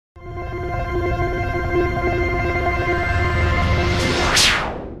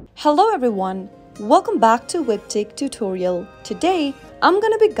Hello everyone, welcome back to Webtech Tutorial. Today, I'm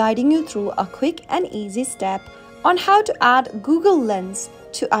gonna be guiding you through a quick and easy step on how to add Google Lens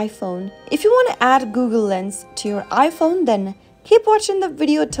to iPhone. If you want to add Google Lens to your iPhone, then keep watching the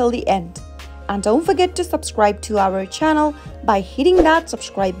video till the end. And don't forget to subscribe to our channel by hitting that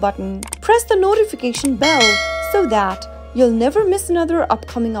subscribe button. Press the notification bell so that you'll never miss another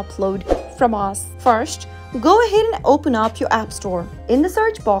upcoming upload from us. First, go ahead and open up your App Store. In the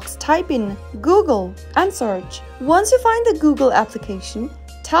search box, type in Google and search. Once you find the Google application,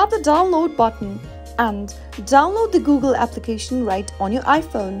 tap the download button and download the Google application right on your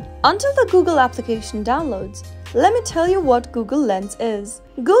iPhone. Until the Google application downloads, let me tell you what Google Lens is.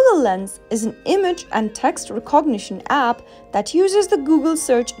 Google Lens is an image and text recognition app that uses the Google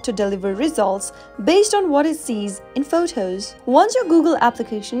search to deliver results based on what it sees in photos. Once your Google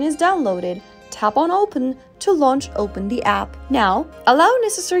application is downloaded, tap on Open to open the app. Now, allow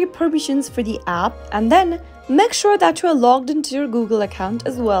necessary permissions for the app and then make sure that you are logged into your Google account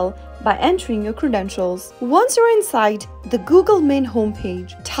as well by entering your credentials. Once you're inside the Google main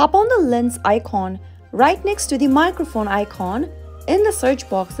homepage, tap on the lens icon right next to the microphone icon in the search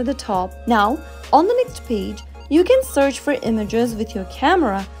box at the top. Now, on the next page, you can search for images with your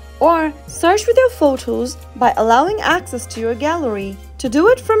camera or search with your photos by allowing access to your gallery. To do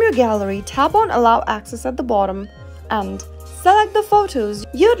it from your gallery, tap on Allow Access at the bottom and select the photos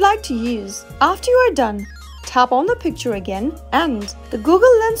you'd like to use. After you are done, tap on the picture again and the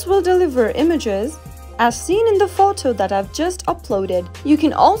Google Lens will deliver images as seen in the photo that I've just uploaded. You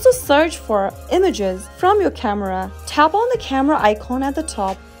can also search for images from your camera. Tap on the camera icon at the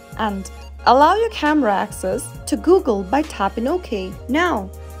top and allow your camera access to Google by tapping OK. Now,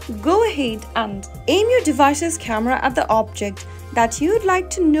 go ahead and aim your device's camera at the object that you'd like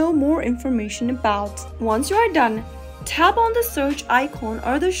to know more information about. Once you are done, tap on the search icon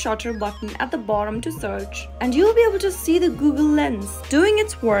or the shutter button at the bottom to search, and you'll be able to see the Google Lens doing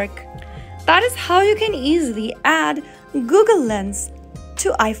its work. That is how you can easily add Google Lens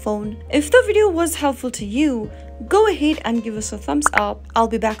to iPhone. If the video was helpful to you, go ahead and give us a thumbs up. I'll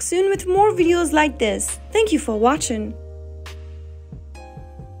be back soon with more videos like this. Thank you for watching.